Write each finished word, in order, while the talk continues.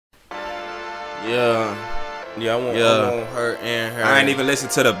Yeah, I won't hurt and her. I ain't even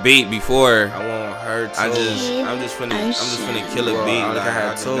listened to the beat before. I won't hurt. I'm just finna kill a beat. Bro,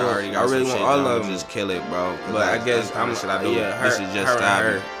 I really want all of them. Just kill it, bro. But I guess This is just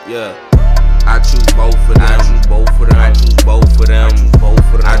her. Yeah. I choose both of them. I choose both of them. I choose both of them. I choose both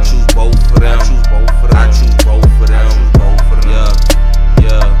of them. I choose both of them. I choose both of them. I choose both of them.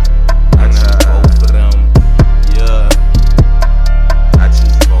 Yeah. I choose both of them. Yeah. I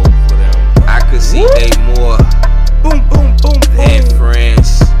choose both of them. I could see they more than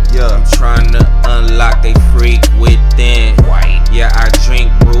friends. Yeah. I'm trying to unlock they freak within. Yeah, I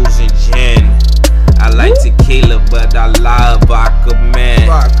drink brews and gin. I like tequila, but I love vodka, man.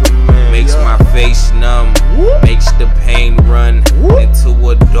 Makes my face numb, makes the pain run into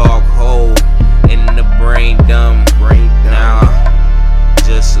a dark hole in the brain dumb. Now,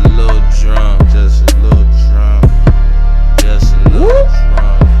 just a little drunk, just a little drunk, just a little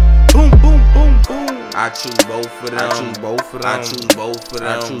drunk. Boom, boom, boom, boom. I choose both of them. I choose both of them. I choose both of them.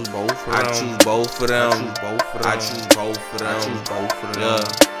 I choose both of them. I choose both of them. I choose both of them. I choose both of them.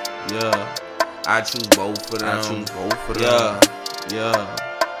 Yeah. I choose both of them. I choose both of them. Yeah.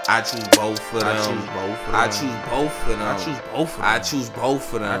 I choose both of them. I choose both of them. I choose both of them. I choose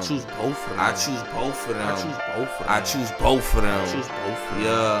both of them. I choose both of them. I choose both of them. I choose both of them. I choose both of them. I choose both of them.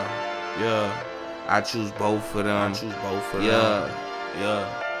 Yeah. I choose both of them. I choose both of them. Yeah.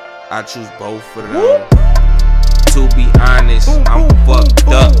 I choose both of them. To be honest, I'm fucked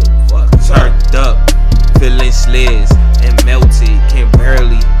up, turned up, feeling sliz and melted, can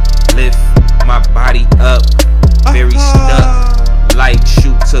barely lift my body up, very stuck, like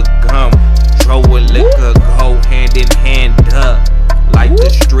shoot to gum, throw a liquor, go hand in hand up, like the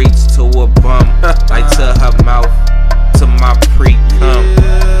streets to a bum, like to her mouth, to my pre-cum,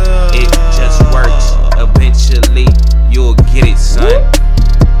 it just works, eventually you'll get it, son.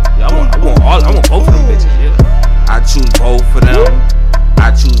 I want both of them bitches, yeah. I choose both of them.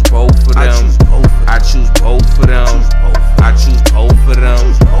 I choose both of them. I choose both of them. I choose both of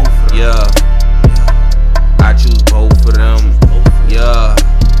them. Yeah. I choose both of them. Yeah.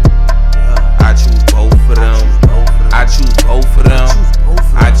 I choose both of them. I choose both of them.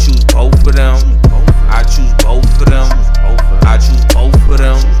 I choose both of them. I choose both of them. I choose both of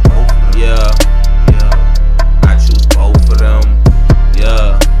them. Yeah. I choose both of them.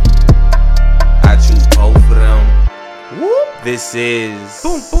 Yeah. I choose both of them. This is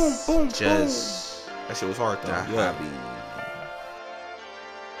boom. just That shit was hard though. the hobby.